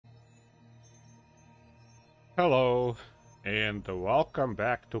Hello, and welcome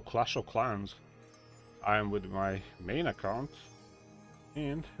back to Clash of Clans. I'm with my main account,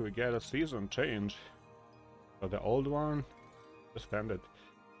 and we get a season change. So the old one just ended.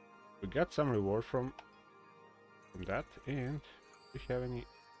 We get some reward from that, and do we have any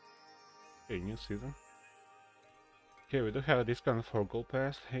new season? Okay, we do have a discount for Gold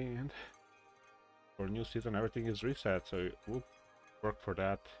Pass, and for new season everything is reset, so we'll work for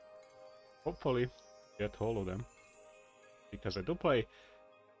that. Hopefully, get all of them, because I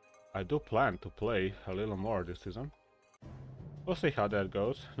do plan to play a little more this season. We'll see how that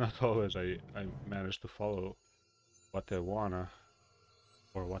goes. Not always I manage to follow what they wanna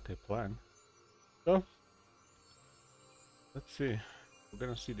or what they plan. So let's see. We're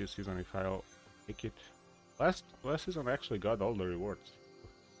gonna see this season if I'll make it. Last season I actually got all the rewards.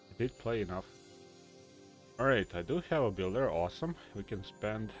 I did play enough. Alright, I do have a builder, awesome. We can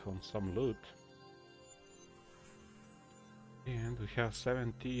spend on some loot. And we have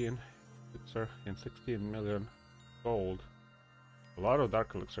 17 elixir and 16 million gold. A lot of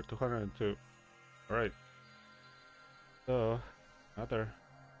dark elixir, 202. Alright. So another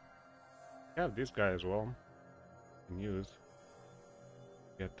have this guy as well. Can use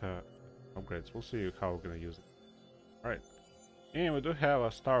get upgrades. We'll see how we're gonna use it. Alright. And we do have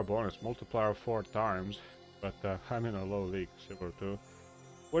a star bonus multiplier 4 times, but I'm in a low league, silver 2,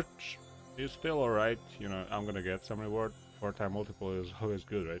 which is still alright. You know, I'm gonna get some reward. 4-time multiple is always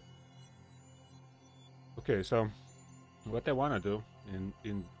good, right? Okay, so what I wanna do in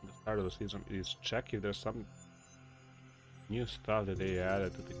the start of the season is check if there's some new stuff that they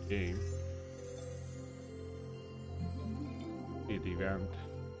added to the game. See the event.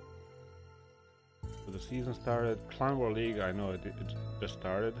 So the season started. Clan War League, I know it just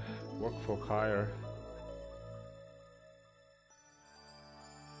started. Work for hire.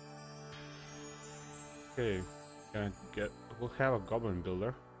 Okay, we'll have a goblin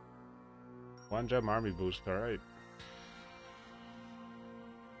builder. 1 gem army boost, alright.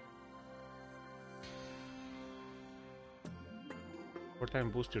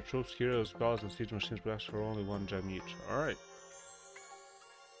 Four-time boost your troops, heroes, spells, and siege machines blast for only 1 gem each. Alright.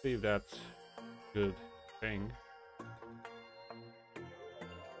 See if that's a good thing.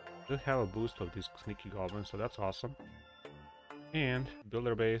 Do have a boost of these sneaky goblins, so that's awesome. And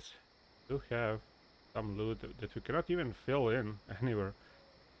builder base do have some loot that we cannot even fill in anywhere.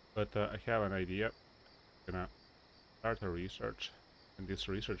 But I have an idea. I'm gonna start a research, and this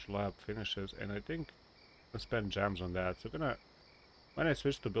research lab finishes, and I think I'll spend gems on that. So when I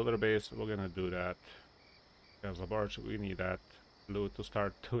switch to builder base, we're gonna do that. Because laboratory, we need that loot to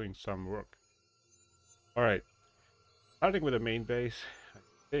start doing some work. Alright, starting with the main base, I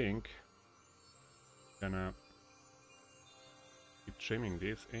think I'm gonna keep trimming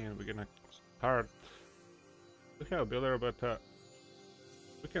this, and we're gonna start. We have a builder, but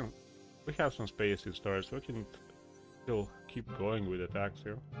we have some space in storage, so we can still keep going with attacks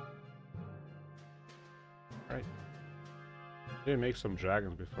here. Alright. Did make some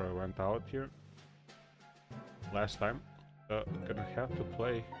dragons before I went out here last time. So I'm gonna have to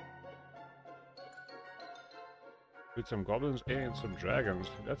play with some goblins and some dragons.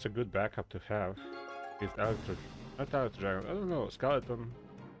 That's a good backup to have. It's not electro dragon. I don't know, skeleton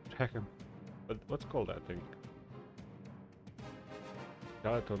dragon. But what's called that thing?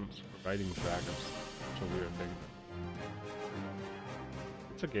 Skeletons riding dragons. It's a weird thing.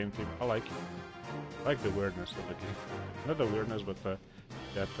 It's a game theme. I like it. I like the weirdness of the game. Not the weirdness, but that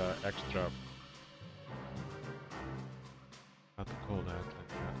extra. How to call that?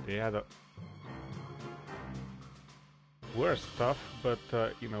 They had a weird stuff, but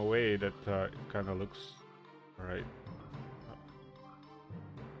in a way that it kind of looks alright.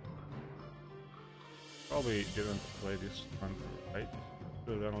 Probably didn't play this one right.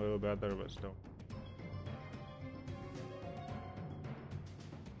 Could have done a little better, but still.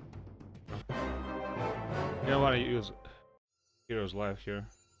 You don't want to use Hero's Life here.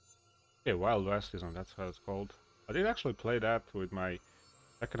 Okay, Wild West season, that's how it's called. I did actually play that with my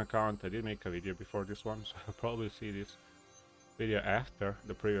second account. I did make a video before this one, so I'll probably see this video after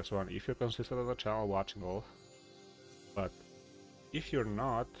the previous one if you're consistent on the channel watching all. But if you're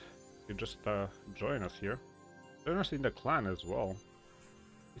not, you just join us here. Join us in the clan as well.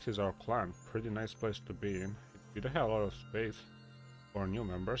 This is our clan, pretty nice place to be in. We don't have a lot of space for new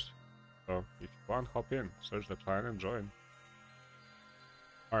members, so if you want, hop in, search the clan and join.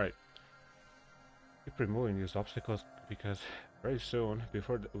 Alright, keep removing these obstacles because very soon,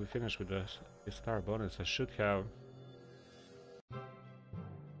 before we finish with the star bonus, I should have this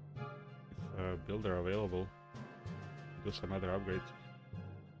builder available to do some other upgrades.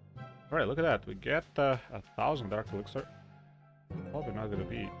 Alright, look at that. We get 1,000 Dark Elixir. Probably not gonna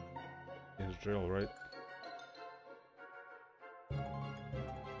be his drill, right?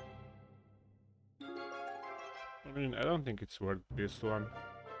 I mean, I don't think it's worth this one.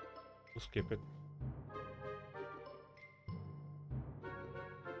 We'll skip it.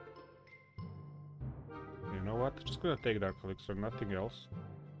 You know what? Just gonna take Dark Elixir, nothing else.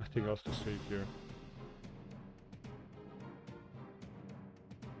 Nothing else to see here.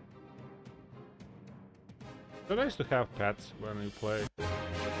 It's nice to have pets when you play,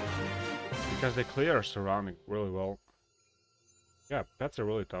 because they clear surrounding really well. Yeah, pets are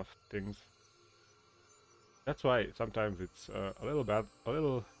really tough things. That's why sometimes it's a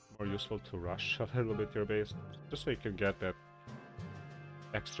little more useful to rush a little bit your base, just so you can get that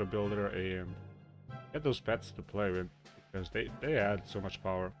extra builder and get those pets to play with, because they add so much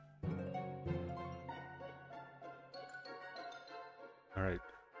power. Alright.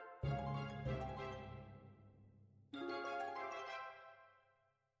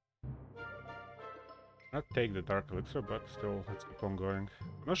 Not take the Dark Elixir, but still, let's keep on going.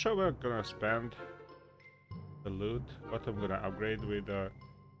 I'm not sure we're gonna spend the loot, but I'm gonna upgrade with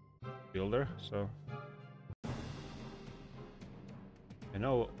Builder, so... I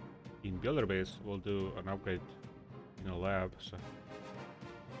know in Builder base we'll do an upgrade in a lab, so...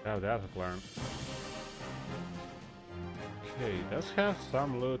 have that plan. Okay, it does have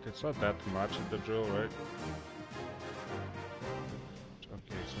some loot, it's not that much in the drill, right?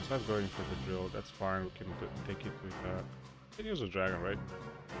 Okay, so it's not going for the drill, that's fine, we can take it with we can use a dragon, right?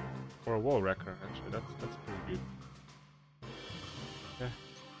 Or a wall wrecker, actually, that's pretty good. Yeah,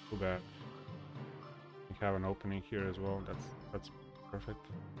 too bad. We have an opening here as well, that's perfect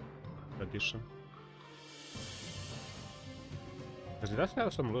addition. Because it does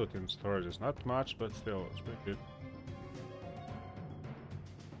have some loot in storage, it's not much, but still, it's pretty good.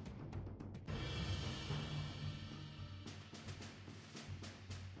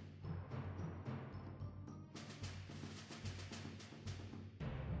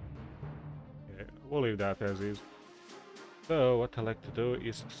 We'll leave that as is. So what I like to do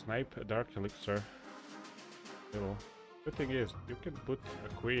is snipe a Dark Elixir. The thing is, you can put a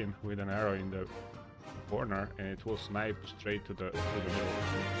queen with an arrow in the corner and it will snipe straight to the middle.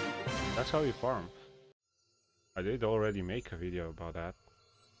 That's how you farm. I did already make a video about that.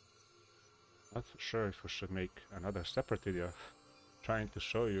 Not sure if we should make another separate video trying to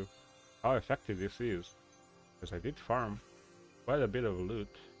show you how effective this is. Because I did farm quite a bit of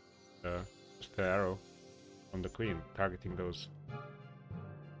loot. Just the arrow on the queen, targeting those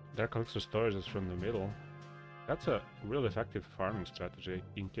Dark Elixir storages from the middle. That's a really effective farming strategy,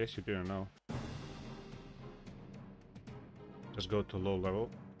 in case you didn't know. Just go to low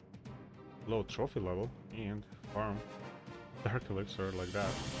trophy level, and farm Dark Elixir like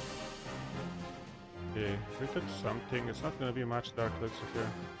that. Okay, we took something, it's not gonna be much Dark Elixir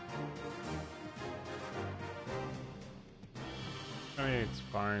here. I mean, it's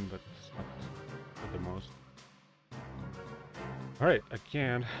fine, but it's not the most. Alright,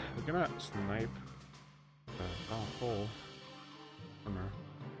 again, we're gonna snipe the Town Hall corner.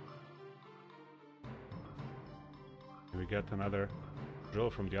 And we get another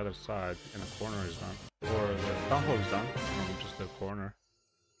drill from the other side, and the corner is done. Or the Town Hall is done, and just the corner.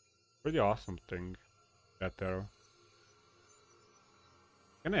 Pretty awesome thing, that arrow.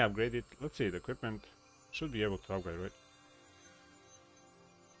 Can I upgrade it? Let's see, the equipment should be able to upgrade, right?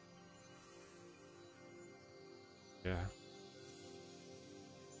 Yeah.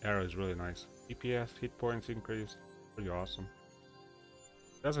 Arrow is really nice. DPS, hit points increased, pretty awesome.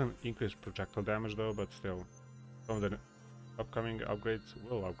 Doesn't increase projectile damage though, but still, some of the upcoming upgrades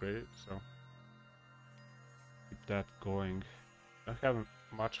will upgrade it, so keep that going. I don't have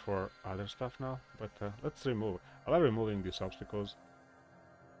much for other stuff now, but let's remove. I like removing these obstacles.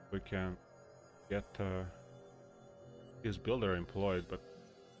 We can get this builder employed, but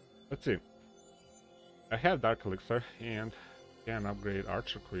let's see. I have Dark Elixir and can upgrade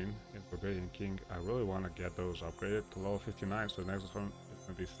Archer Queen and Barbarian King. I really want to get those upgraded to level 59, so the next one is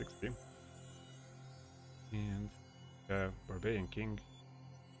going to be 60. And Barbarian King,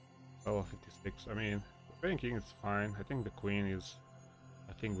 level 56. I mean, Barbarian King is fine. I think the Queen is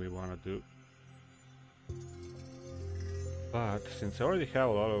a thing we want to do. But since I already have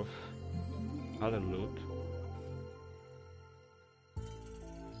a lot of other loot,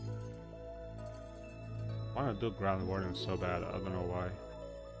 I want to do Ground Warden so bad, I don't know why. I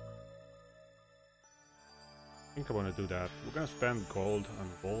think I want to do that. We're gonna spend gold on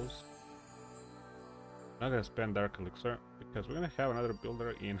walls. Not gonna spend Dark Elixir, because we're gonna have another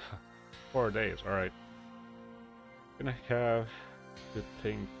builder in 4 days, alright. Gonna have to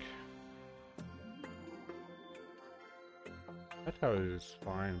think That how is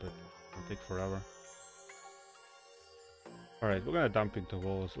fine, but it'll take forever. Alright, we're gonna dump into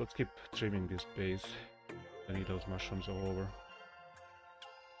walls. Let's keep trimming this base. I need those mushrooms all over.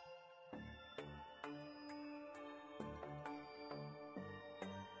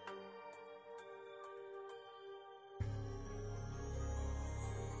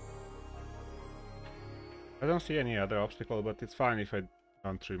 I don't see any other obstacle, but it's fine if I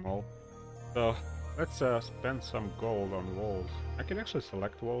don't trim all. So let's spend some gold on walls. I can actually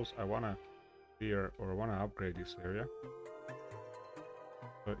select walls I wanna clear or wanna upgrade this area.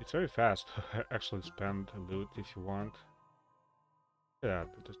 But it's very fast to actually spend loot if you want. Yeah,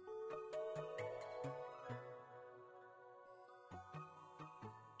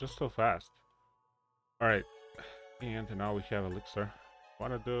 just so fast. Alright, and now we have elixir.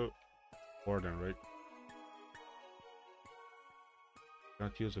 Wanna do Warden, right?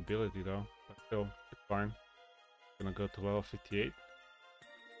 Not use ability though, but still, it's fine. Gonna go to level 58.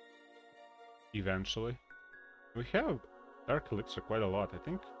 Eventually. We have Dark Elixir quite a lot. I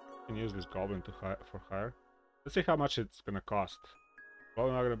think we can use this Goblin to for hire. Let's see how much it's gonna cost.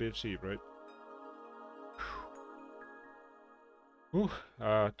 Probably not gonna be cheap, right? Ooh,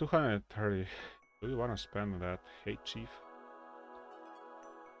 230. Do we wanna spend that? Hey, Chief.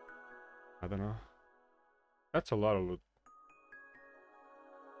 I don't know. That's a lot of loot.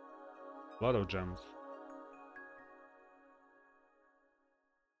 A lot of gems.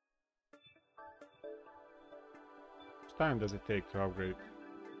 How much time does it take to upgrade?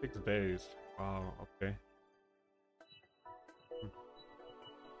 6 days. Wow, okay.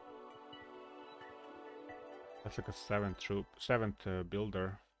 That's like a 7th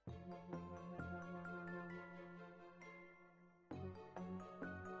builder.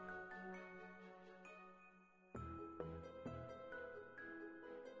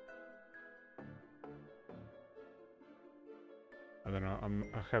 I don't know,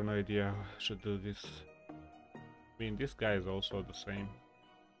 I have no idea how I should do this. I mean, this guy is also the same.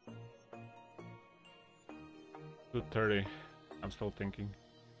 230, I'm still thinking.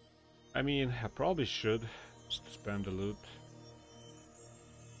 I mean, I probably should just spend the loot.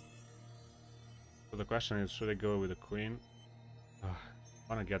 So the question is, should I go with the queen? I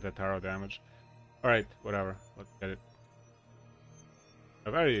wanna get that arrow damage. Alright, whatever, let's get it. I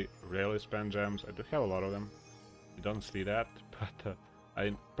very rarely spend gems, I do have a lot of them. You don't see that, but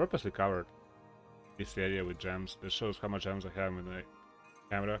I purposely covered this area with gems. This shows how much gems I have in the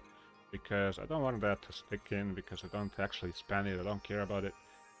camera, because I don't want that to stick in, because I don't actually spend it, I don't care about it.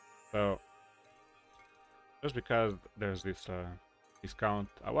 So, just because there's this discount,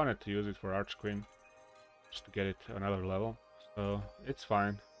 I wanted to use it for Arch Queen, just to get it to another level, so it's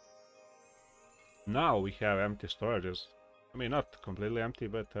fine. Now we have empty storages. I mean, not completely empty,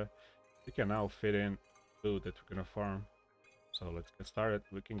 but we can now fit in food that we're gonna farm. So let's get started.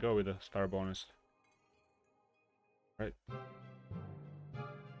 We can go with the star bonus. Right.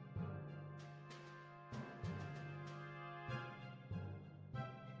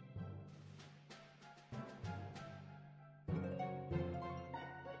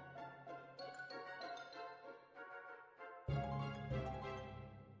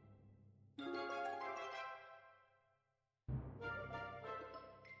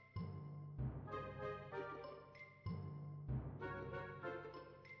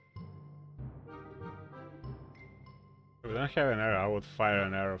 If we don't have an arrow, I would fire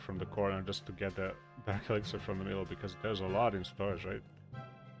an arrow from the corner just to get the Dark Elixir from the middle, because there's a lot in storage, right?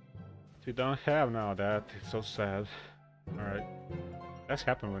 If you don't have now that, it's so sad. Alright. That's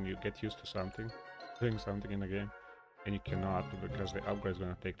happened when you get used to something, doing something in the game, and you cannot because the upgrade is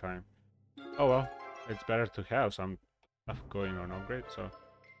gonna take time. Oh well, it's better to have some stuff going on upgrade, so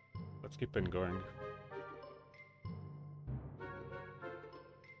let's keep it going.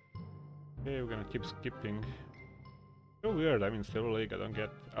 Okay, we're gonna keep skipping. So weird, I mean, Silver League, I don't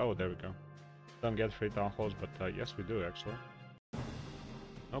get... Oh, there we go. Don't get free town halls, but yes, we do, actually.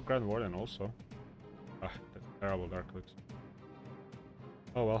 No Grand Warden, also. Ah, that's terrible, Dark Elixir.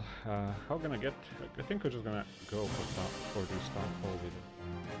 Oh well, how gonna get... I think we're just gonna go for this town hall with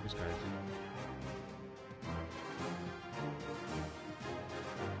these guys.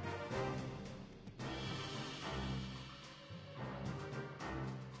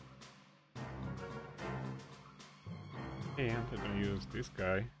 And I'm gonna use this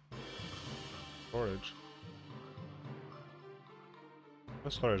guy. Storage.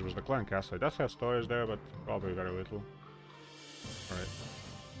 The storage was the clan castle. It does have storage there, but probably very little. Alright.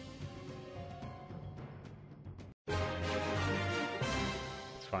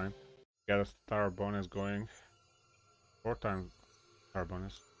 It's fine. Get a star bonus going. 4 times star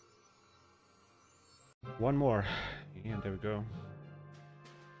bonus. One more. And there we go.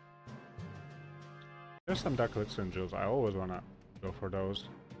 There's some Dark Elixir and Jewels. I always wanna go for those,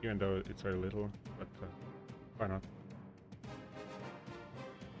 even though it's very little, but why not?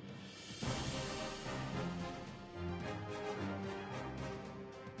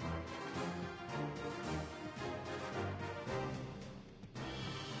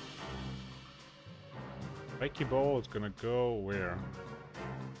 Spiky Ball is gonna go where?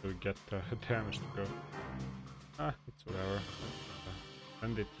 To get the damage to go. Ah, it's whatever.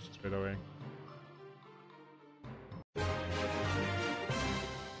 Send it straight away.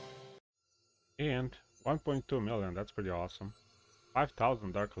 And 1.2 million, that's pretty awesome.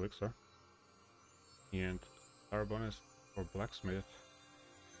 5,000 Dark Elixir. And star bonus for Blacksmith.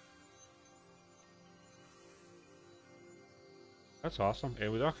 That's awesome.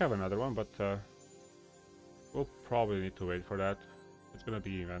 And we don't have another one, but we'll probably need to wait for that. It's gonna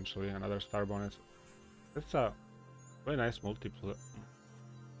be eventually another star bonus. It's a really nice multiple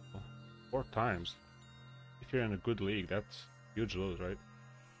 4 times. If you're in a good league, that's huge loot, right?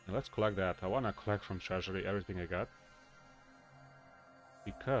 And let's collect that. I wanna collect from Treasury everything I got,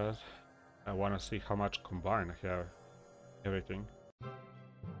 because I wanna see how much combined I have everything.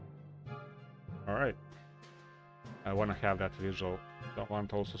 Alright. I wanna have that visual. Don't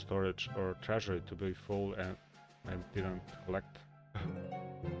want also storage or Treasury to be full and I didn't collect.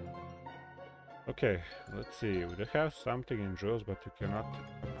 Okay, let's see. We do have something in drills, but you cannot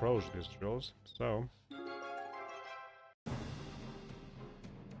approach these drills, so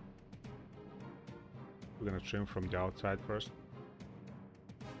we're gonna trim from the outside first.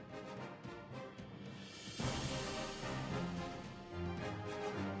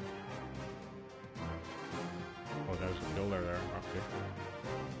 Oh, there's a builder there. Okay.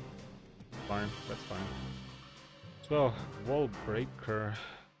 Fine, that's fine. So, wall breaker.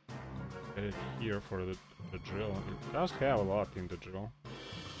 Get it here for the drill. It does have a lot in the drill.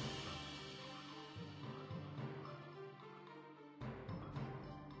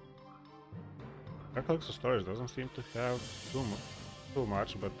 Dark Elixir storage doesn't seem to have too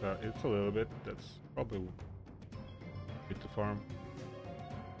much, but it's a little bit. That's probably good to farm.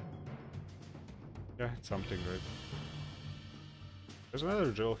 Yeah, it's something, right? There's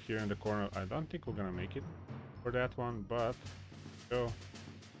another drill here in the corner. I don't think we're gonna make it for that one, but go.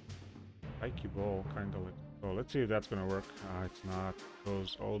 Spiky Ball, kind of like. So let's see if that's gonna work. It's not. It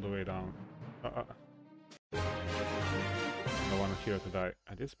goes all the way down. I don't want to hear to die.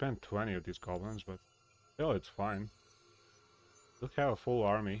 I did spend 20 of these goblins, but still, it's fine. Look, have a full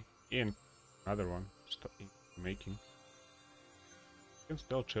army in another one. Just making. You can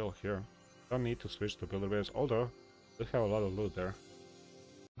still chill here. Don't need to switch to builder base, although we have a lot of loot there.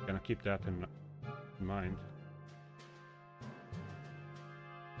 Gonna keep that in mind.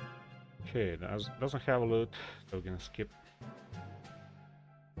 Okay, that doesn't have a loot, so we're gonna skip.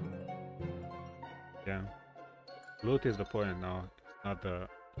 Yeah, loot is the point now, it's not the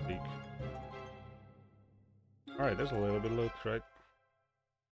peak. Alright, there's a little bit of loot, right?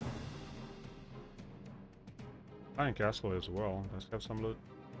 Flying Castle as well, let's have some loot.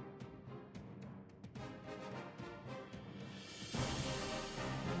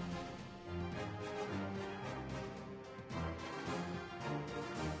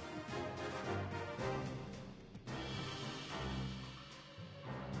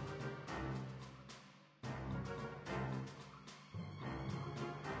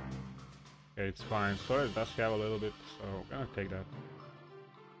 Okay, it's fine. Storage does have a little bit, so I'm gonna take that.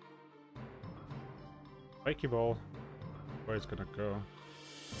 Spiky Ball, where it's gonna go?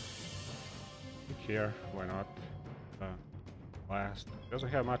 Here, why not? Last. Doesn't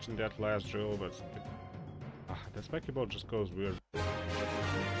have much in that last drill, but the Spiky Ball just goes weird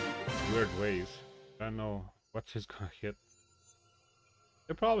ways. I don't know what he's gonna hit.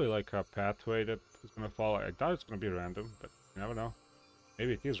 There's probably like a pathway that is gonna follow. I doubt it's gonna be random, but you never know.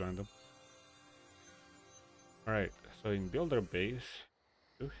 Maybe it is random. Alright, so in builder base,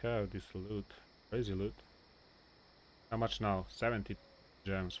 we do have this loot, crazy loot. How much now? 70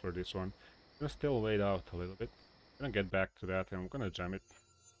 gems for this one. I'm gonna still wait out a little bit. I'm gonna get back to that and I'm gonna jam it.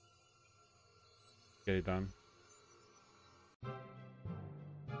 Get it done.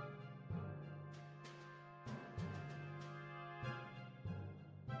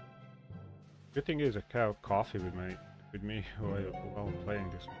 Good thing is I have coffee with me while playing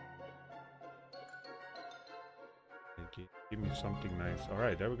this one. Give me something nice.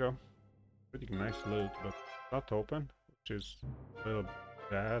 Alright, there we go. Pretty nice loot, but not open, which is a little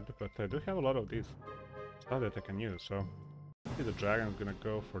bad, but I do have a lot of these stuff that I can use, so maybe the dragon's gonna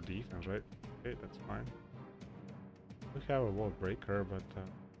go for defense, right? Okay, that's fine. We have a wall breaker, but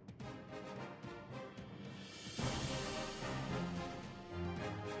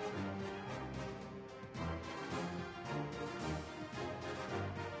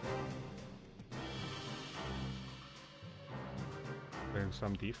And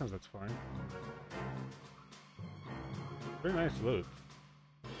some defense, that's fine. Very nice loot.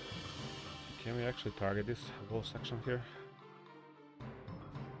 Can we actually target this whole section here?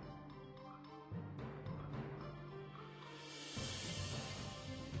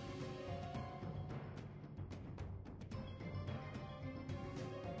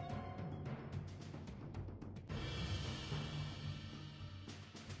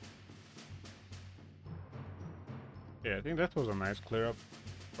 Yeah, I think that was a nice clear up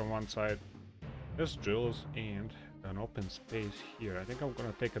from one side. Just drills and an open space here. I think I'm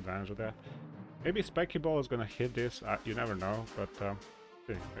gonna take advantage of that. Maybe Spiky Ball is gonna hit this, you never know, but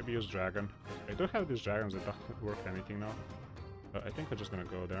maybe use Dragon. I do have these dragons that don't work anything now. But I think we're just gonna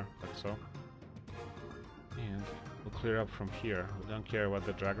go there, like so. And we'll clear up from here. We don't care what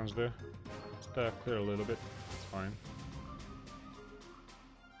the dragons do. Just clear a little bit, it's fine.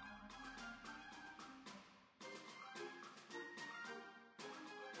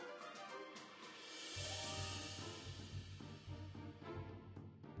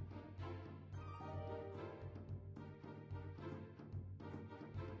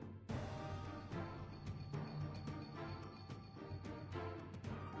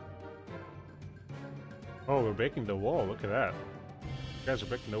 Oh, we're breaking the wall, look at that. You guys are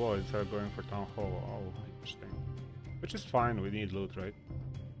breaking the wall instead of going for Town Hall. Oh, interesting. Which is fine, we need loot, right?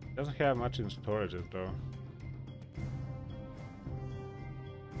 Doesn't have much in storages, though.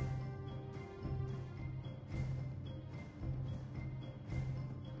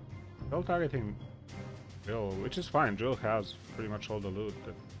 Still targeting Drill, which is fine. Drill has pretty much all the loot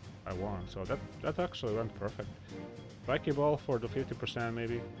that I want, so that actually went perfect. Spiky Ball for the 50%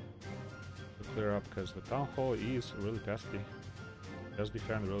 maybe. Clear up, because the Town Hall is really pesky. It does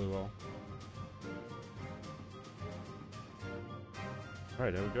defend really well.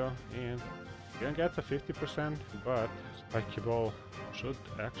 Alright, there we go. And didn't get the 50%, but Spiky Ball should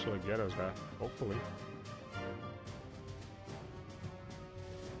actually get us that, hopefully.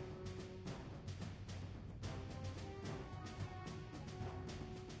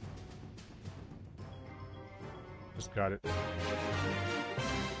 Just got it.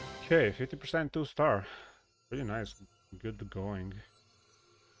 Okay, 50% 2-star. Pretty nice. Good going.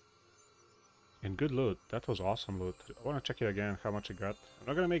 And good loot. That was awesome loot. I want to check it again, how much I got. I'm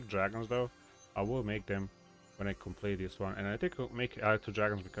not gonna make dragons though. I will make them when I complete this one. And I think I'll make two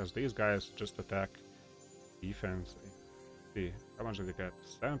dragons because these guys just attack defense. Let's see, how much did they get?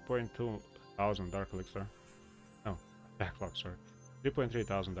 7.2 thousand Dark Elixir. No, backlog, sorry. 3.3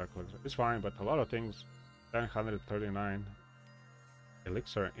 thousand Dark Elixir. It's fine, but a lot of things. 739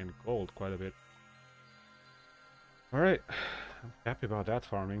 Elixir in gold, quite a bit. Alright, I'm happy about that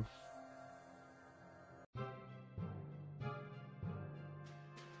farming.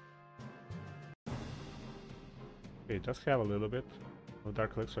 Okay, it does have a little bit of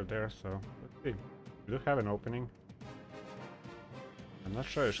Dark Elixir there, so let's see. We do have an opening. I'm not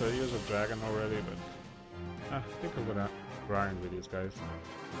sure, should I use a dragon already, but I think I'm gonna grind with these guys.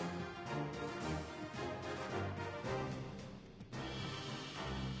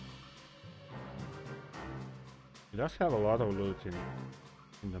 It does have a lot of loot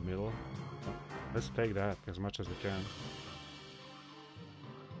in the middle. Let's take that as much as we can.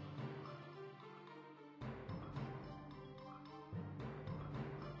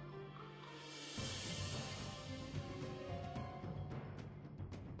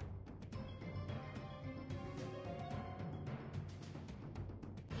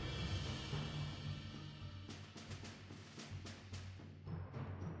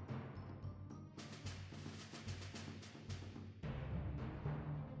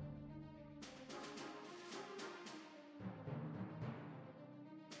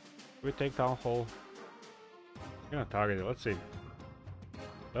 We take Town Hall. I'm gonna target it, let's see.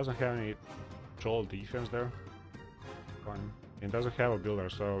 Doesn't have any troll defense there. Fine. It doesn't have a builder,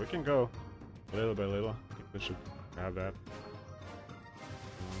 so we can go little by little. I think we should have that.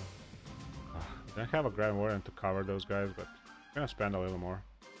 Don't have a Grand Warden to cover those guys, but I'm gonna spend a little more.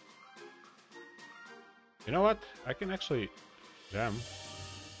 You know what? I can actually jam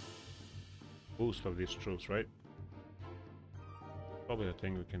boost of these troops, right? Probably a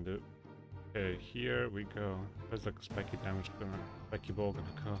thing we can do. Okay, here we go. Where's the spiky damage gonna, spiky ball gonna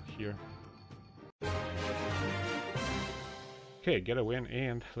go here? Okay, get a win,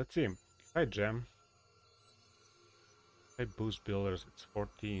 and let's see. If I jam, if I boost builders, it's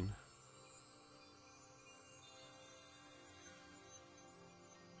 14.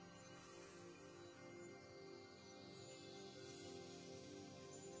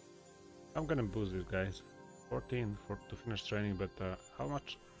 I'm gonna boost these guys. 14 to finish training, but how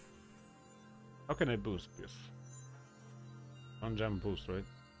much? How can I boost this? One gem boost, right?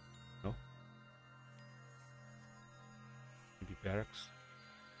 No? Maybe barracks?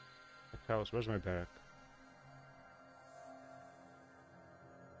 House, where's my barrack?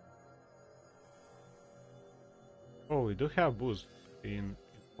 Oh, we do have boost in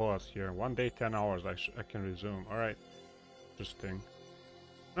pause here. 1 day, 10 hours. I can resume. Alright. Interesting.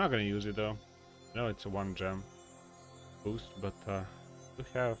 I'm not gonna use it though. I know it's a 1 gem boost, but we do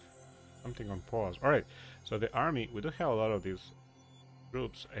have something on pause. Alright, so the army, we do have a lot of these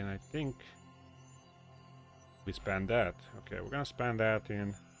troops, and I think we spend that. Okay, we're gonna spend that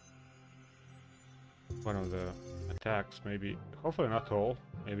in one of the attacks, maybe, hopefully not all,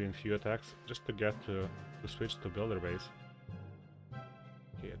 maybe in few attacks, just to get to switch to builder base.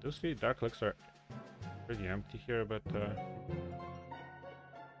 Okay, I do see Dark Elixir pretty empty here, but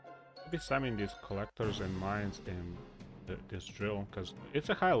maybe summon these collectors and mines in this drill, because it's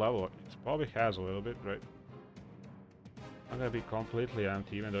a high level. It probably has a little bit, right? Not gonna be completely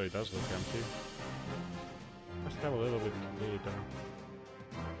empty, even though it does look empty. Just have a little bit to do there.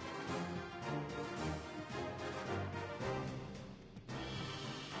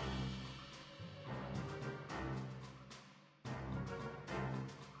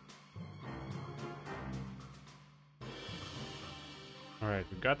 Alright,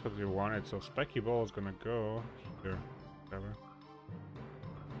 we got what we wanted, so Spiky Ball is gonna go here. Whatever.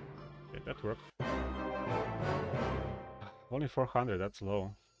 Okay, that worked. Only 400, that's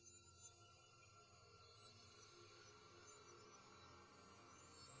low.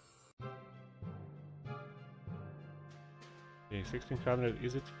 Okay, 1600,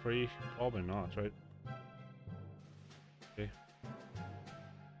 is it free? Probably not, right? Okay.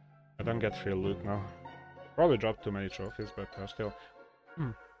 I don't get free loot now. Probably dropped too many trophies, but still.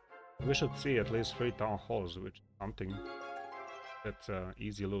 We should see at least 3 town halls, which is something that's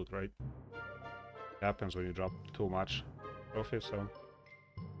easy loot, right? It happens when you drop too much trophies, so.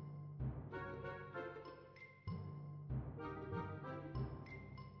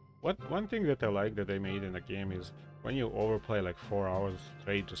 One thing that I like that they made in the game is when you overplay like 4 hours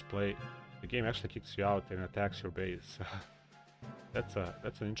straight, just play, the game actually kicks you out and attacks your base. That's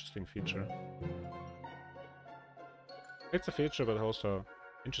an interesting feature. It's a feature, but also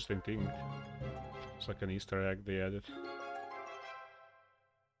interesting thing. It's like an Easter egg they added.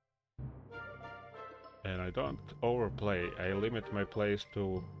 And I don't overplay. I limit my plays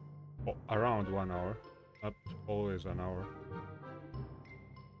to around 1 hour, not always an hour.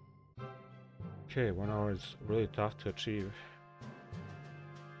 Okay, 1 hour is really tough to achieve.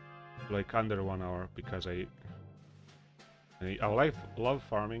 Like under 1 hour, because I love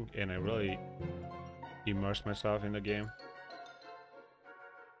farming and I really immerse myself in the game.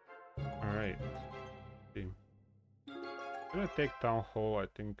 Alright. I'm gonna take Town Hall, I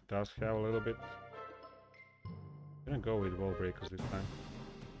think it does have a little bit. I'm gonna go with Wall Breakers this time.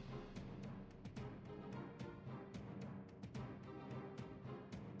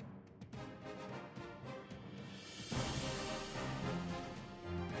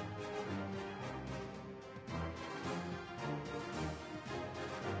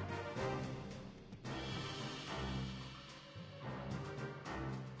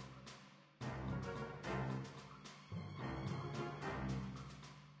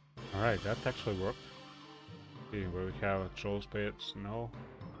 Alright, that actually worked. Okay, where we have a troll spades, no.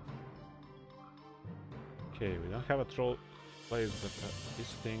 Okay, we don't have a troll place, but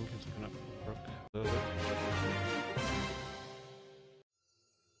this thing is gonna work a little bit.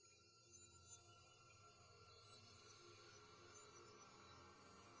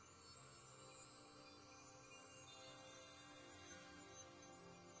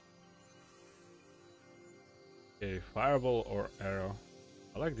 Okay, fireball or arrow.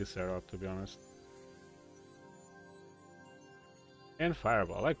 I like this arrow, to be honest. And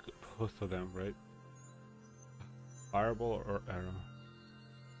fireball, I like both of them, right? Fireball or arrow.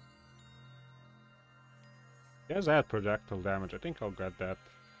 It does add projectile damage, I think I'll get that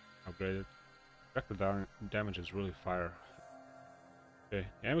upgraded. Projectile damage is really fire. Okay,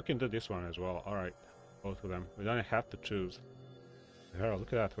 and we can do this one as well, alright. Both of them. We don't have to choose. The arrow,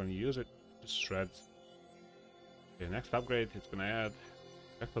 look at that, when you use it, it just shreds. Okay, next upgrade, it's gonna add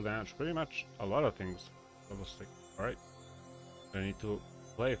projectile damage, pretty much a lot of things. Level 6, alright. I need to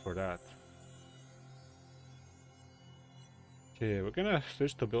play for that. Okay, we're gonna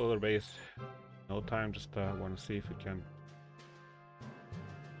switch to builder base. No time, just wanna see if we can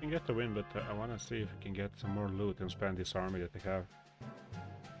get the win, but I wanna see if we can get some more loot and spend this army that we have.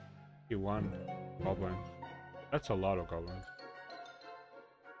 One goblin. That's a lot of goblins.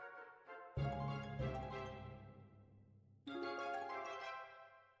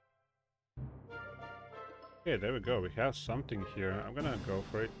 Okay, Okay, there we go. We have something here. I'm gonna go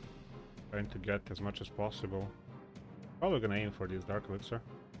for it. Trying to get as much as possible. Probably gonna aim for this Dark Elixir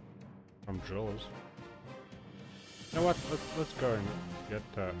from Jules. You know what? Let's go and get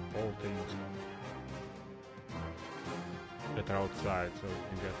all things that are outside so we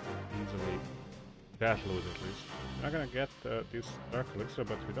can get easily that loot at least. We're not gonna get this Dark Elixir,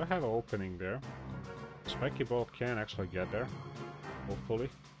 but we don't have an opening there. Spiky Ball can actually get there, hopefully.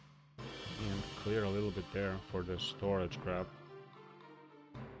 And clear a little bit there for the storage grab.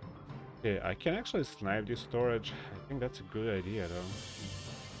 Okay, I can actually snipe this storage. I think that's a good idea though.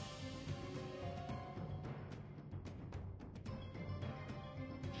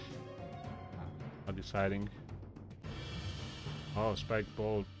 Not deciding. Oh, Spike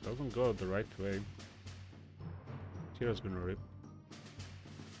Ball doesn't go the right way. Hero's gonna rip.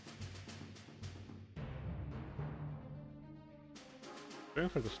 Going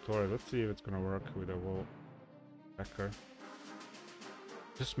for the storage. Let's see if it's gonna work with a wall backer.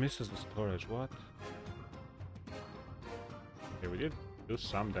 Just misses the storage, what? Okay, we did do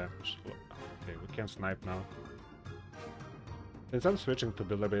some damage. Okay, we can snipe now. Since I'm switching to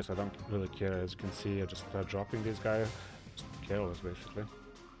builder base, I don't really care. As you can see, I just start dropping this guy. Just careless, basically.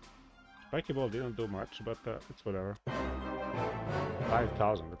 Spiky Ball didn't do much, but it's whatever.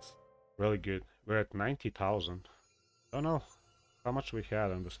 5,000, that's really good. We're at 90,000. Don't know how much we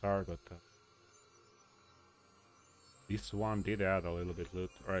had on the start, but this one did add a little bit loot.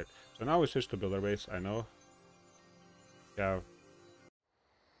 Alright, so now we switch to builder base. I know we have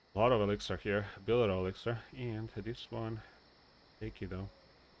a lot of elixir here, builder elixir, and this one, take it though.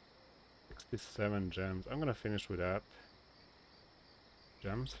 67 gems. I'm gonna finish with that.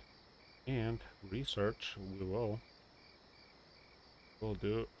 Gems. And research we will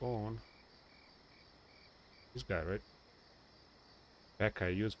do on this guy, right? P.E.K.K.A.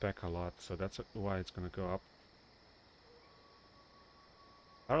 I use P.E.K.K.A. a lot, so that's why it's gonna go up.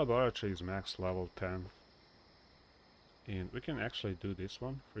 Our laboratory is max level 10. And we can actually do this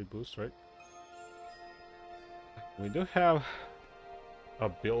one, free boost, right? We do have a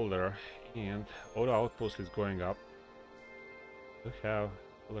builder, and auto outpost is going up. We have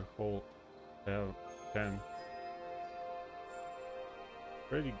other whole 10.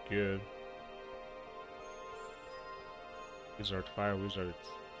 Pretty good. Wizard, fire wizard.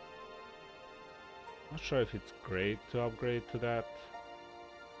 Not sure if it's great to upgrade to that,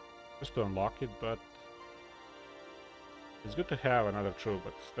 just to unlock it, but it's good to have another troop,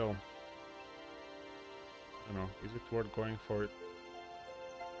 but still, I don't know, is it worth going for it?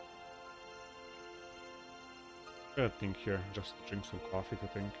 I'm gonna think here, just drink some coffee to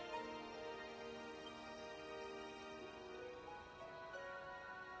think.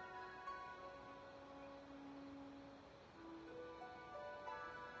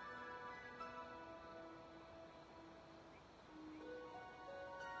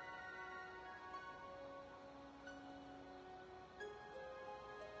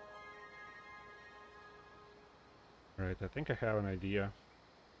 Right, I think I have an idea.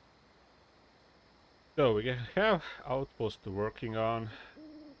 So we have outpost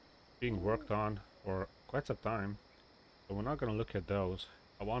being worked on for quite some time. So we're not gonna look at those.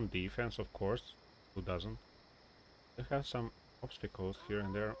 I want defense, of course. Who doesn't? We have some obstacles here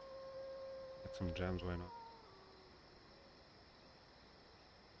and there. Get some gems, why not?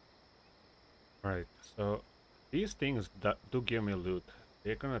 Right, so these things that do give me loot.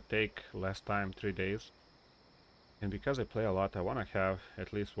 They're gonna take less time, 3 days. And because I play a lot, I want to have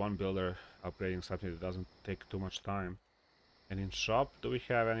at least one builder upgrading something that doesn't take too much time. And in shop, do we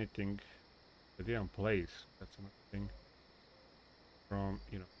have anything we didn't place? That's another thing. From,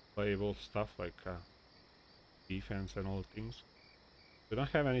 you know, playable stuff like defense and all things. We don't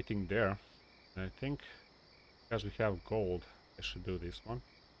have anything there. And I think because we have gold, I should do this one.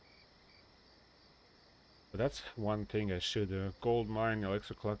 But that's one thing I should gold mine,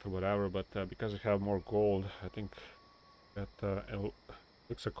 elixir collector, whatever. But because I have more gold, I think that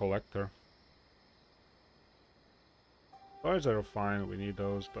elixir collector. Cards are fine. We need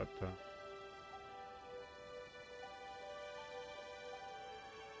those, but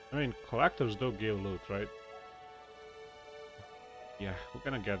I mean, collectors do give loot, right? Yeah, we're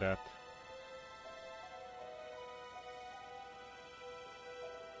gonna get that.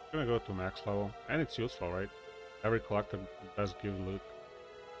 I'm gonna go to max level, and it's useful, right? Every collector does give loot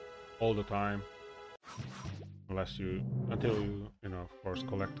all the time, until you know, of course,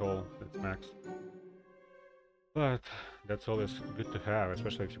 collect all. It's max. But that's always good to have,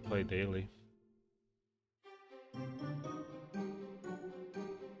 especially if you play daily.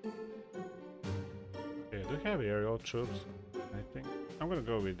 Okay, do we have aerial troops? I think I'm gonna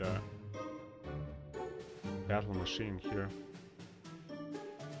go with battle machine here.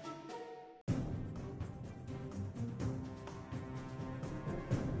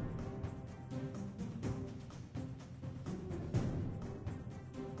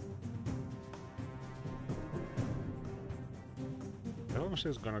 The battle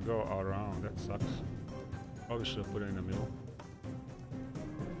machine is gonna go around, that sucks. Probably should have put it in the middle.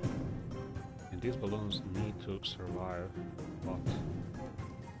 And these balloons need to survive,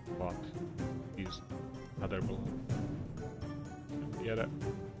 but these other balloons. Get it?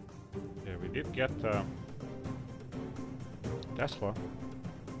 Yeah, we did get Tesla,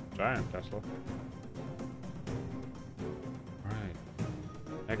 giant Tesla. Alright,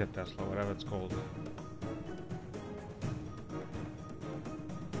 Mega Tesla, whatever it's called.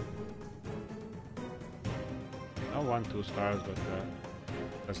 Not 1-2 stars, but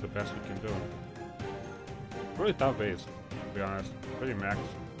that's the best we can do. Really tough base, to be honest. Pretty max.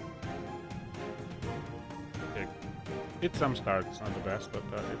 Okay. It's some start. It's not the best, but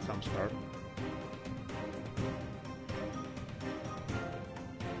it's some start.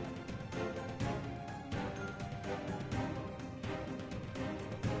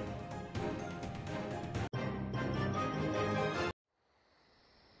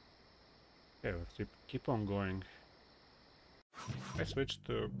 Okay, let's keep on going. I switched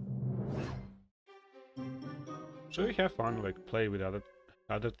to... Should we have fun, like play with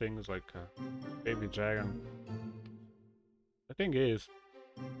other things like Baby Dragon? The thing is,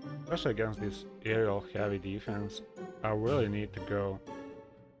 especially against this aerial heavy defense, I really need to go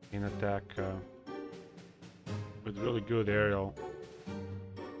in attack with really good aerial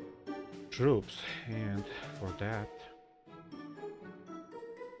troops, and for that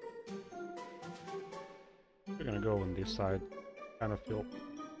we're gonna go on this side, kind of feel.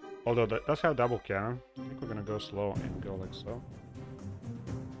 Although that does have double cannon, I think we're gonna go slow and go like so.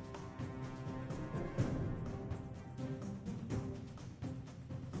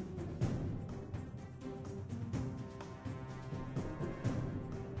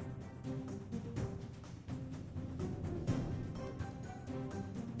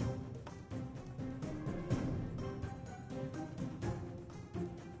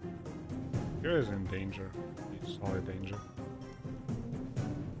 Here is in danger, he's solid danger.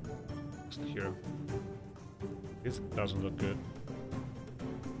 Here. This doesn't look good.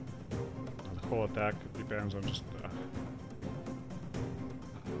 The whole attack depends on just...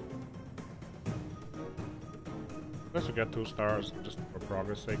 Let's get 2 stars just for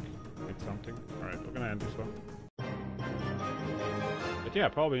progress sake. Need something. Alright, we're gonna end this one. But yeah,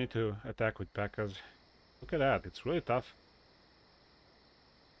 probably need to attack with P.E.K.K.A.s. Look at that, it's really tough.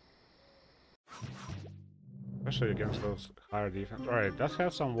 Especially against those higher defense. Alright, does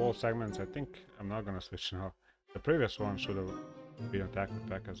have some wall segments. I think I'm not gonna switch now. The previous one should have been attacked with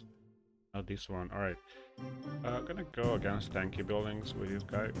P.E.K.K.A.s. Not this one. Alright. Gonna go against tanky buildings with this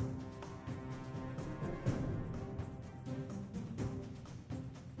guy.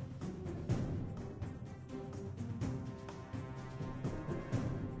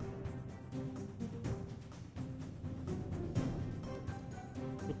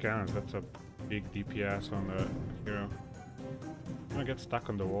 Two cannons, that's a big DPS on the hero. I'm gonna get stuck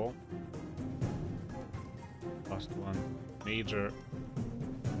on the wall. Last one. Major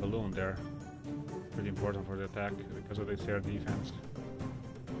balloon there. Pretty important for the attack because of this air defense.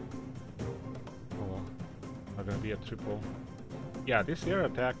 Oh well. Not gonna be a triple. Yeah, this air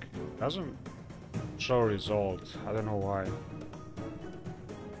attack doesn't show results. I don't know why.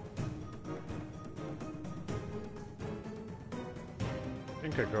 I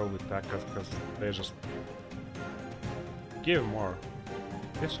think I go with P.E.K.K.A.s because they just give more.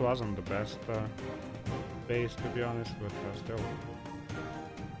 This wasn't the best base, to be honest, but still.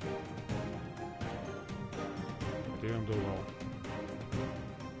 I didn't do well.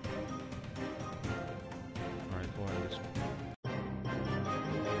 Alright, we'll have this one.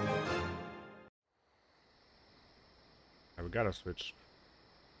 Yeah, we gotta switch.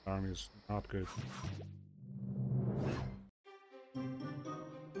 Army is not good.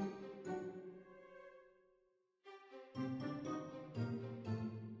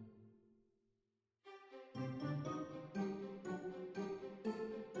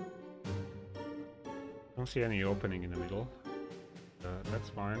 Don't see any opening in the middle. That's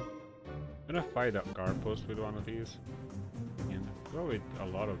fine. I'm gonna fight a guard post with one of these and go with a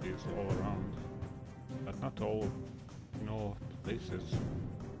lot of these all around, but not all in all places.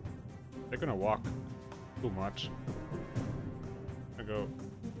 They're gonna walk too much. I'm gonna go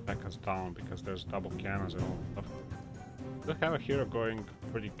P.E.K.K.A.s down because there's double cannons and all stuff. They have a hero going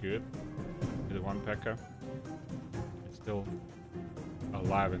pretty good with one P.E.K.K.A. It's still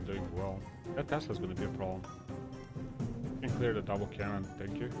alive and doing well. That Tesla's gonna be a problem. clear the double cannon,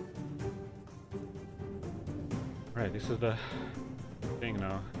 thank you. Right, this is the thing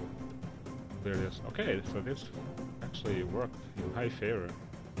now. Clear this. Okay, so this actually worked in high favor.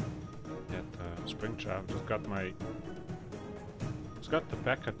 That Springtrap just got my... Just got the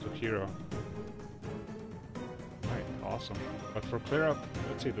P.E.K.K.A to hero. Right, awesome. But for clear up,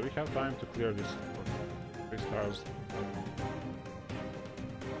 let's see, do we have time to clear this for 3 stars?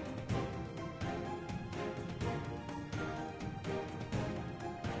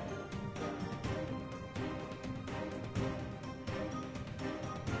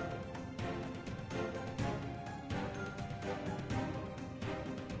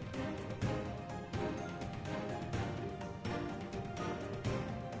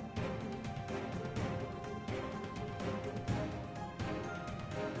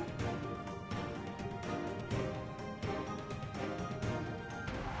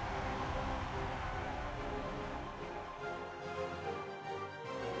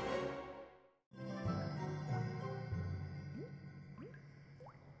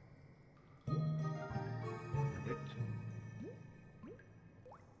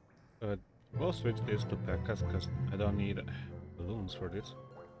 We'll switch this to P.E.K.K.A s because I don't need balloons for this.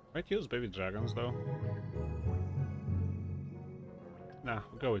 Might use baby dragons though. Nah,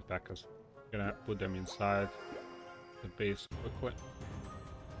 we'll go with P.E.K.K.A s. Gonna put them inside the base quickly.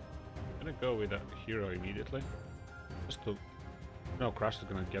 Gonna go with a hero immediately. Just to... No, Crush is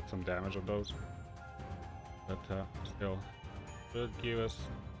gonna get some damage on those. But still, should give us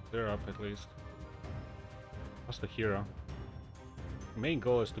clear up at least. What's the hero? Main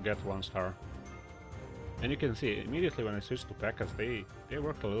goal is to get 1 star. And you can see immediately when I switched to P.E.K.K.A s, they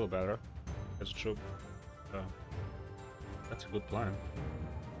worked a little better as a troop. That's a good plan.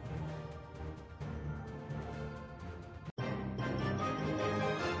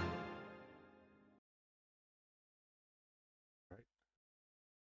 Right.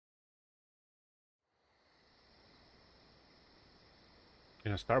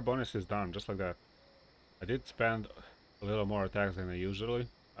 Yeah, star bonus is done, just like that. I did spend a little more attacks than I usually.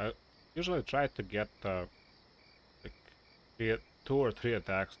 I usually try to get like 2 or 3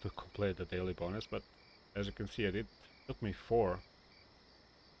 attacks to complete the daily bonus, but as you can see, it took me 4.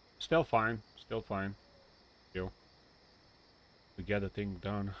 Still fine, still fine. Still, we get the thing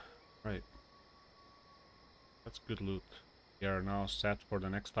done. Right. That's good loot. We are now set for the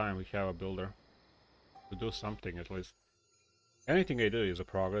next time we have a builder to do something at least. Anything I do is a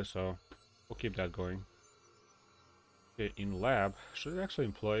progress, so we'll keep that going. Okay, in lab, should I actually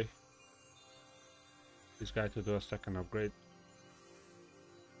employ this guy to do a second upgrade?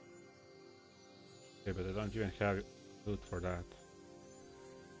 Okay, but I don't even have loot for that.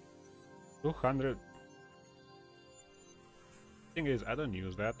 200. Thing is, I don't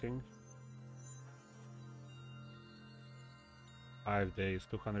use that thing. 5 days,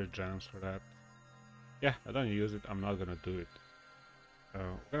 200 gems for that. Yeah, I don't use it, I'm not gonna do it.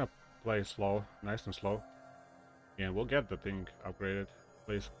 We're gonna play slow, nice and slow. And we'll get the thing upgraded,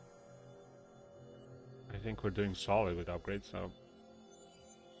 please. I think we're doing solid with upgrades, so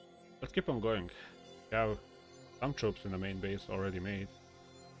let's keep on going. We have some troops in the main base already made,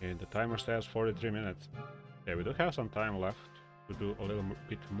 and the timer says 43 minutes. Yeah, we do have some time left to do a little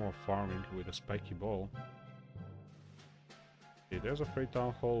bit more farming with a spiky ball. Okay, there's a free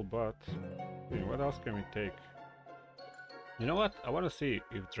town hall, but what else can we take? You know what? I want to see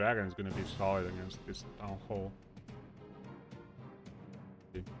if Dragon is going to be solid against this town hall.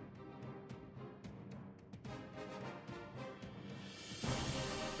 Okay.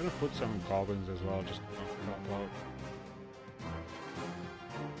 I'm gonna put some goblins as well, just to help out.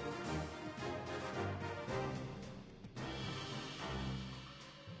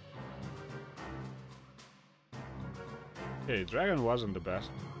 Okay, Dragon wasn't the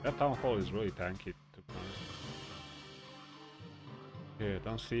best. That town hall is really tanky, to be honest. Okay, I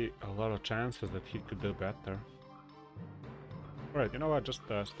don't see a lot of chances that he could do better. Alright, you know what, just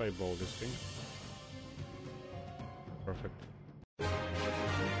stay bold this thing. Perfect.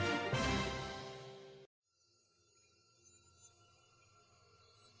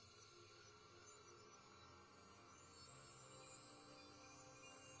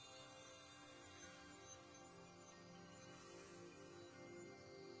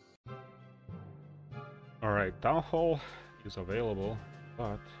 Alright, Town Hall is available, but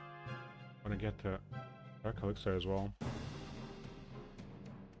I want to get the Dark Elixir as well.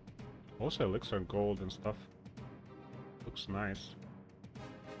 Also Elixir Gold and stuff. Looks nice.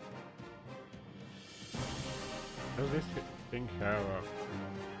 Does this thing have a...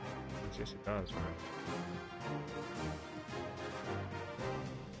 Yes, it does, right?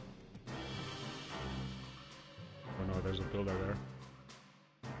 Oh no, there's a builder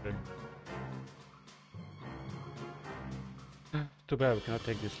there. Okay. Too bad we cannot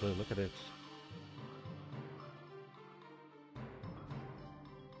take this loot. Look at it.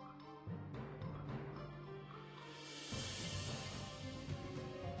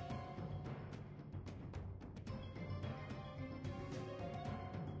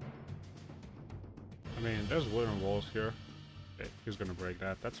 I mean, there's wooden walls here. Okay, he's gonna break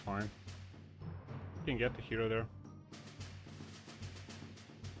that. That's fine. You can get the hero there.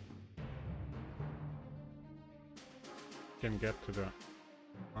 Can get to the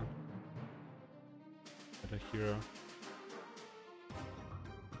hero.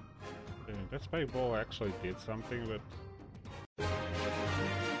 Okay, that spike ball actually did something, but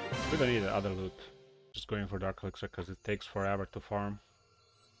we don't need other loot. Just going for Dark Elixir because it takes forever to farm.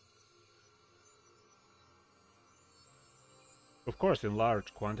 Of course, in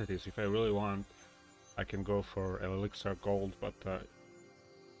large quantities, if I really want, I can go for Elixir Gold, but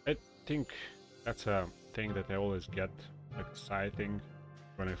I think that's a thing that I always get, like a side thing,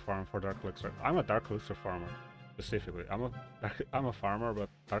 when I farm for Dark Elixir. I'm a Dark Elixir farmer, specifically. I'm a farmer, but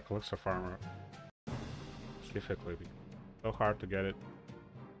Dark Elixir farmer, specifically. It's so hard to get it.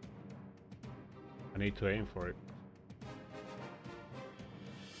 I need to aim for it.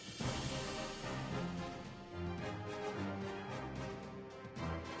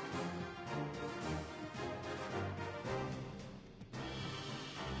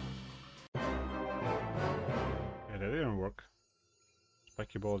 That didn't work.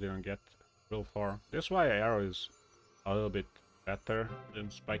 Spiky Ball didn't get real far. That's why Arrow is a little bit better than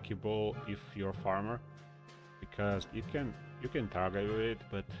Spiky Ball if you're a farmer, because you can target with it,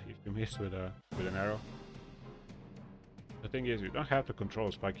 but if you miss with an arrow, the thing is you don't have to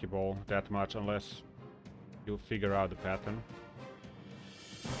control Spiky Ball that much unless you figure out the pattern.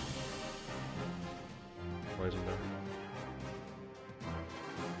 Poison there.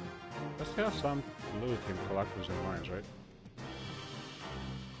 Let's have some loot in Collectors and Mines, right?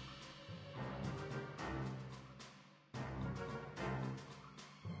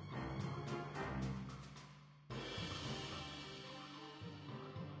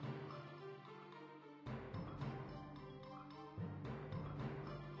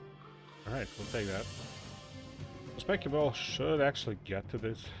 Alright, we'll take that. The Spiky Ball should actually get to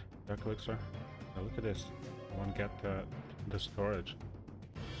this Dark Elixir. Now look at this. I won't get the storage.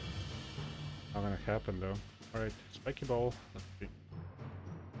 Not gonna happen though. Alright, Spiky Ball. Let's see.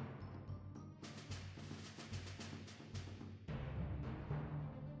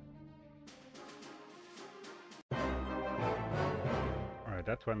 Alright,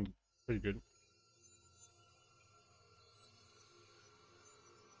 that went pretty good.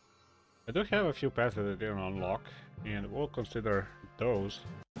 I do have a few paths that I didn't unlock, and we'll consider those,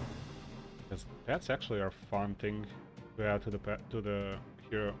 because pets actually are a fun thing to add to the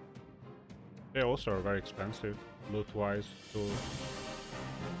hero. They also are very expensive, loot-wise, to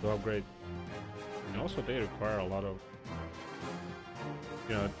upgrade. And also they require a lot of...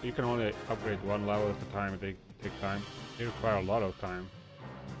 You know, you can only upgrade one level at a time, they take time. They require a lot of time.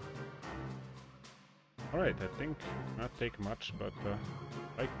 Alright, I think not take much, but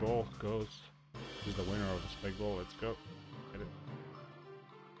Spike Ball goes. He's the winner of the Spike Ball, let's go. Get it.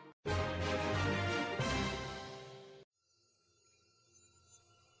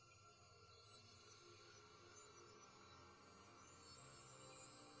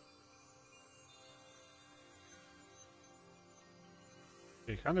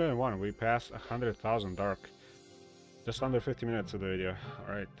 Okay, 101, we passed 100,000 dark. Just under 50 minutes of the video.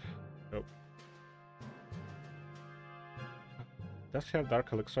 Alright, go. Does have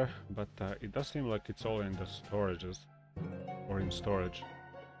Dark Elixir, but it does seem like it's all in the storages, or in storage.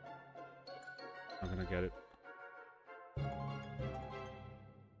 I'm gonna get it.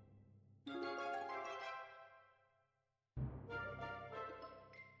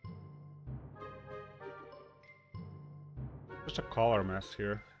 Just a color mess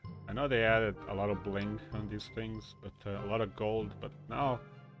here. I know they added a lot of bling on these things, but a lot of gold, but now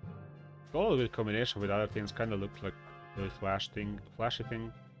gold with combination with other things kind of looks like really flashy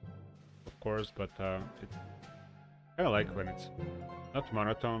thing, of course, but it's kind of like when it's not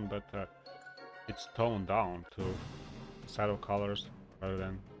monotone, but it's toned down to subtle colors rather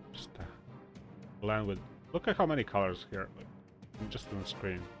than just blend with. Look at how many colors here, like, just on the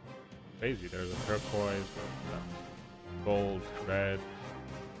screen. Crazy. There's a turquoise, gold, red,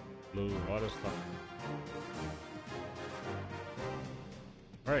 blue, a lot of stuff.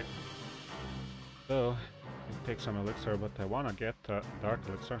 Alright, so take some elixir, but I want to get Dark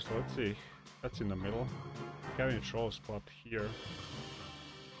Elixir, so let's see. That's in the middle. Having a troll spot here.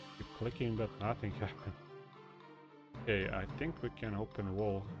 Keep clicking, but nothing happened. Okay, I think we can open a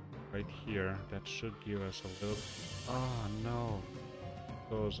wall right here. That should give us a little... Oh no,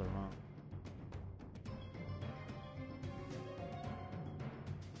 goes around.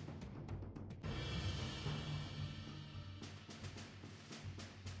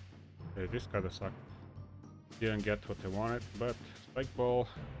 Okay, this kinda sucked. Didn't get what I wanted, but spike ball...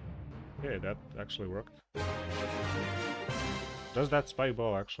 Okay, that actually worked. Does that spike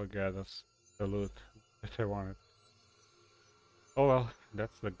ball actually get us the loot that I wanted? Oh well,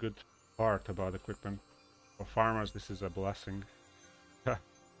 that's the good part about equipment. For farmers, this is a blessing.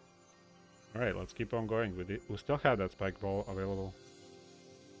 Alright, let's keep on going with it. We still have that spike ball available.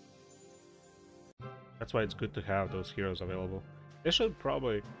 That's why it's good to have those heroes available. They should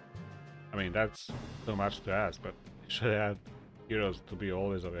probably... I mean, that's too much to ask, but they should add heroes to be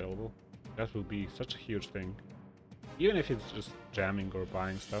always available. That would be such a huge thing. Even if it's just jamming or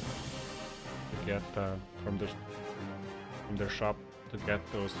buying stuff to get from their shop to get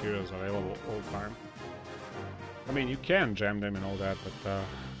those heroes available all the time. I mean, you can jam them and all that, but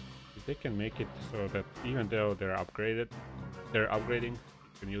if they can make it so that even though they're upgrading, you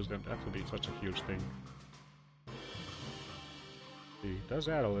can use them, that would be such a huge thing. It does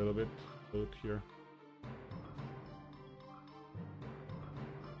add a little bit loot here.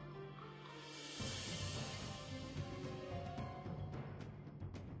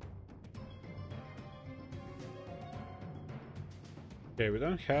 Okay, we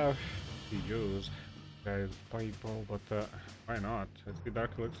don't have to use guys Bible, but why not? I see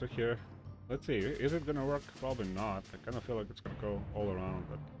Dark Elixir here. Let's see, is it gonna work? Probably not. I kind of feel like it's gonna go all around,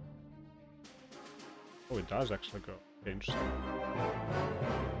 but... Oh, it does actually go. Okay, interesting.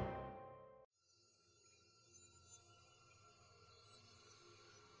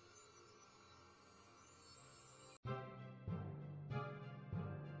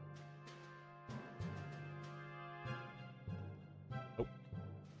 Oh.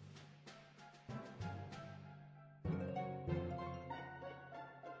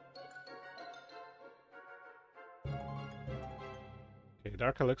 Okay,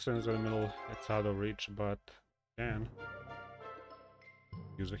 Dark Elixir is in the middle. It's out of reach, but can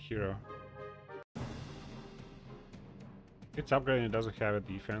use a hero. It's upgrading, it doesn't have a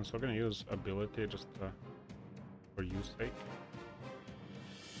defense. We're gonna use ability just for use sake.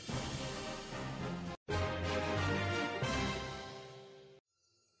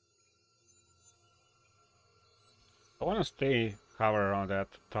 I want to stay hover around that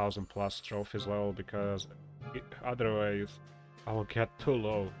 1000+ trophies level because otherwise I will get too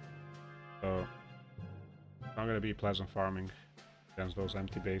low. So it's not gonna be pleasant farming against those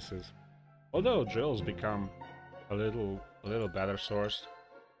empty bases. Although drills become a little better source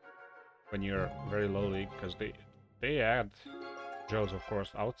when you're very low league, because they add drills, of course,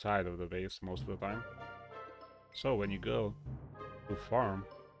 outside of the base most of the time. So when you go to farm,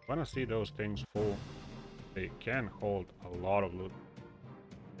 you wanna see those things full. They can hold a lot of loot.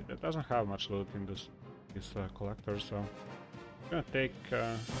 It doesn't have much loot in this collector, so I'm gonna take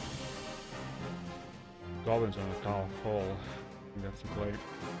goblins on the town hall. I think that's the play.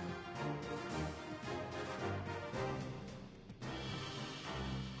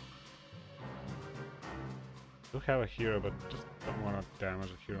 Do have a hero, but just don't want to damage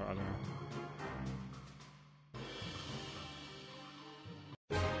a hero. I don't know.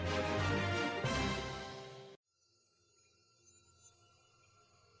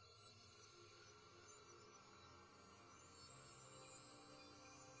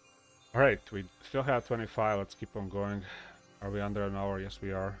 Alright, we still have 25, let's keep on going. Are we under an hour? Yes,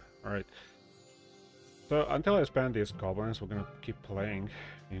 we are. Alright. So, until I spend these goblins, we're gonna keep playing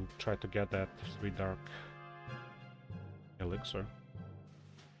and try to get that sweet dark elixir.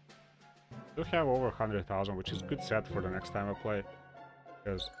 We have over 100,000, which is a good set for the next time I play.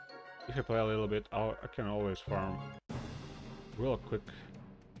 Because if I play a little bit, I can always farm real quick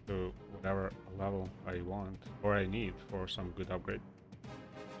to whatever level I want or I need for some good upgrade.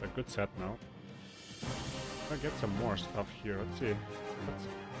 A good set now. I'll get some more stuff here. Let's see. That's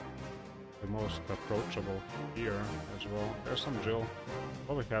the most approachable here as well. There's some drill.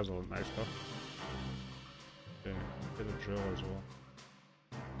 Probably has a nice stuff. Okay, get a drill as well.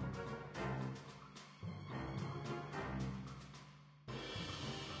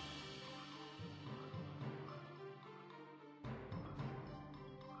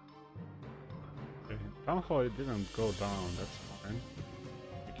 Okay, Town Hall it didn't go down, that's fine.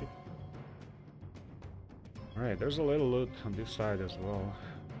 Alright, there's a little loot on this side as well.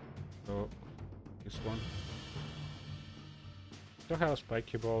 So, this one. Still have a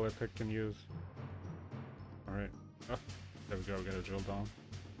spiky ball that I can use. Alright. Oh, there we go, get a drill down.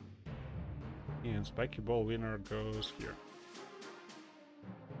 And Spiky Ball winner goes here.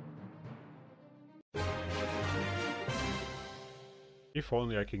 If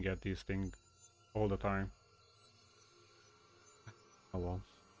only I can get this thing all the time. Oh well.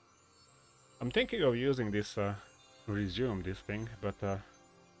 I'm thinking of using this resume this thing, but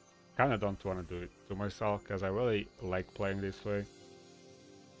kinda don't want to do it to myself because I really like playing this way.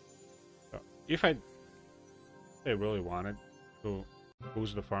 So if I really wanted to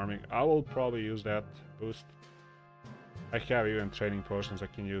boost the farming, I will probably use that boost. I have even training potions I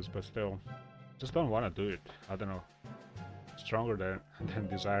can use, but still, just don't want to do it. I don't know. Stronger than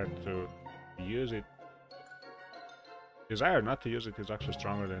desire to use it. Desire not to use it is actually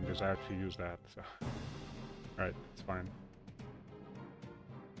stronger than desire to use that. So, alright, it's fine.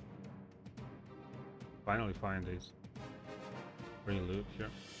 Finally find this free loot here.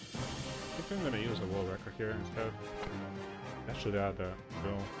 I think I'm gonna use a wall wrecker here instead. That should add a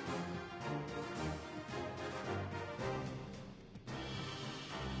drill.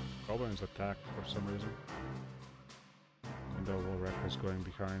 Goblins attack for some reason. And the wall wrecker is going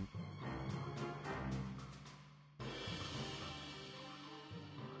behind.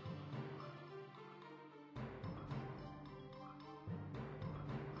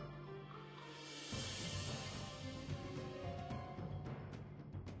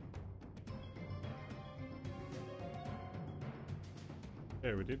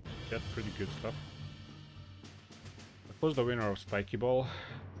 Yeah, we did get pretty good stuff. Who's the winner of Spiky Ball?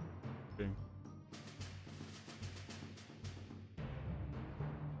 Okay.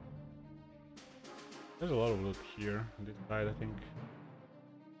 There's a lot of loot here on this side, I think.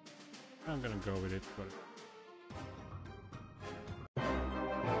 I'm gonna go with it, but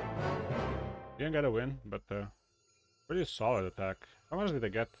didn't get a win, but pretty solid attack. How much did I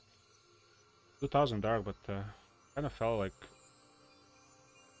get? 2000 dark, but kind of felt like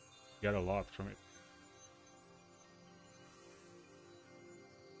get a lot from it.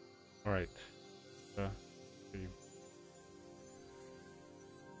 Alright. The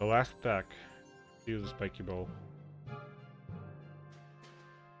last attack. Use a Spiky Ball.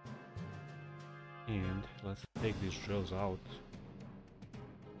 And let's take these drills out.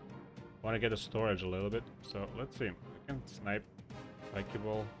 Want to get a storage a little bit, so let's see. We can snipe Spiky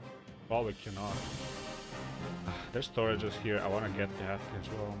Ball. Well, we cannot. There's storages here. I want to get that as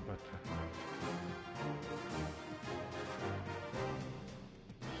well, but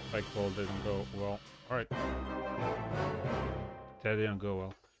Spike Ball didn't go well. Alright. That didn't go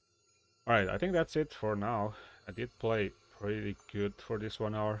well. Alright, I think that's it for now. I did play pretty good for this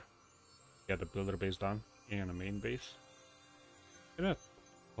 1 hour. Get the builder base done and a main base. I'm gonna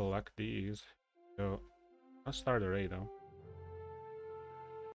collect these. So I'll start the raid though.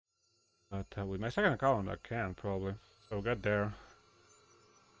 But with my second account I can probably. So we'll get there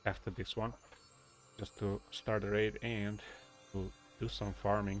after this one. Just to start the raid and to do some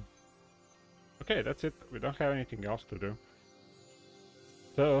farming. Okay, that's it. We don't have anything else to do.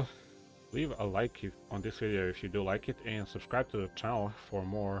 So leave a like on this video if you do like it, and subscribe to the channel for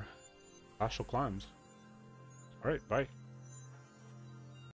more Clash of Clans. Alright, bye.